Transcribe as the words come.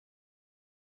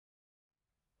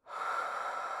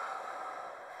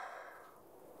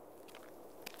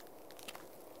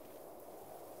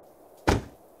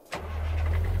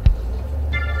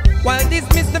While this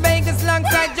Mr. Vegas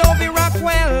alongside Jovi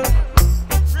Rockwell.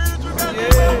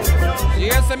 Yeah. She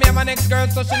hears me have an ex-girl,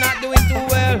 so she not doing too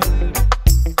well.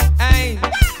 Hey.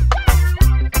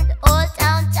 The old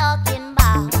town talking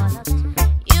about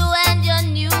you and your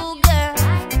new girl.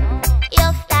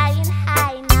 You're flying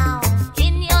high now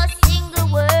in your single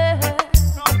world.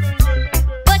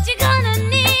 But you're gonna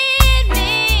need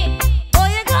me. Oh,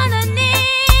 you're gonna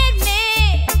need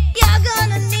me. You're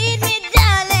gonna need me,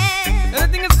 darling.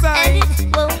 Anything aside.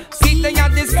 See, they are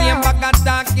the same bag of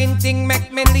talking thing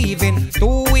make me leaving.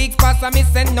 2 weeks pass, I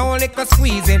miss and no liquor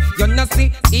squeezing. You know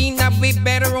see, in a we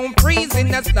better room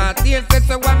freezing. I start here,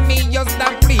 so what me you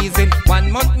start pleasing.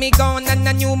 1 month me gone and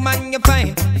a new man you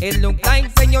find. It look like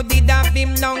say you did have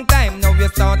him long time. Now you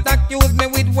start accuse me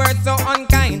with words so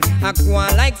unkind. I go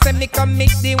on like say me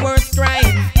commit the worst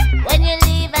crime. When you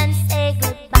leave and say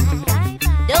goodbye,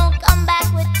 don't come back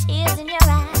with tears in your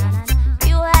eyes.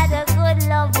 You had a good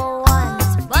lover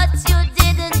once, but you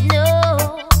didn't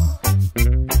know.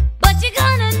 But you're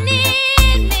gonna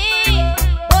need me.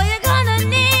 Oh, you're gonna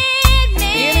need me.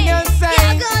 Hear the girl say,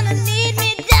 you're gonna need me,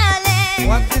 darling.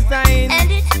 what's the sign?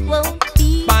 And it won't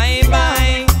be Bye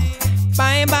bye,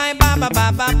 bye bye, bye bye,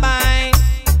 bye bye,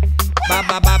 bye,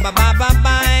 bye bye, bye bye, bye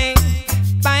bye,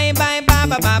 bye, bye bye, bye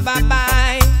bye, bye bye,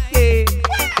 bye. Yeah.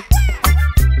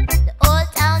 the old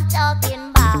town talking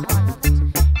about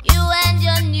you and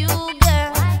your new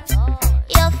girl.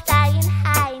 You're flying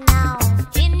high now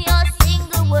in your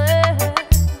single world.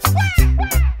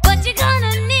 But you're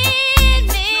gonna need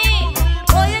me.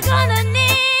 Oh, you're gonna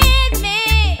need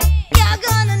me. You're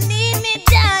gonna need me,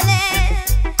 darling.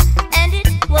 And it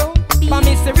won't be For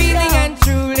me, so really long. and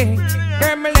truly,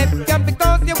 girl, me left you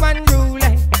because you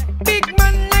unruly. Big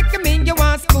man like me, you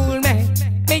want school me.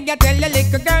 Me I tell you,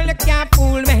 little girl, you can't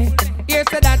fool me. You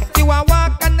say that you a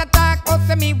walk and a talk, oh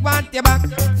say me want you back.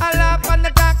 I laugh and a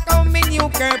talk, how me new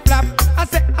girl flap. I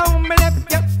say, oh me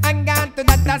left you and gone to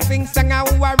that I sing song,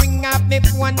 I ring up me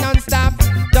phone non-stop.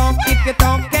 Don't keep you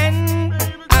talking.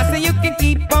 I say you can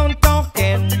keep on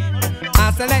talking.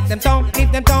 I say let them talk,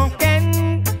 keep them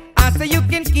talking. I say you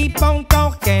can keep on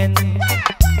talking.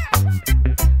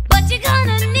 But you're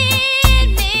gonna need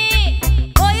me.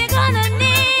 Oh, you're gonna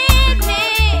need me.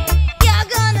 You're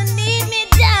gonna need me,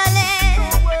 darling.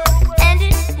 And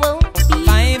it won't be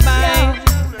Bye bye,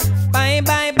 long. bye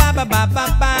bye, bye bye, bye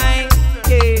bye, bye.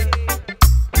 Yeah.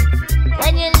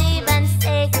 When you leave and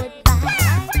say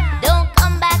goodbye, don't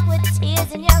come back with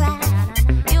tears in your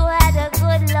eyes. You had a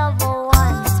good lover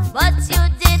once, but you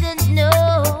didn't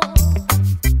know.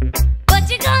 But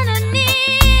you're gonna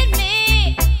need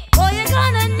me. Oh, you're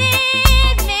gonna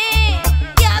need me.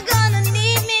 You're gonna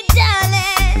need me,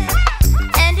 darling.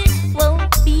 And it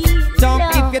won't be Don't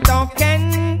long. keep you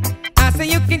talking. I say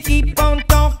you can keep on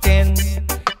talking.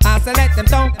 I say let them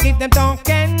talk, keep them talking.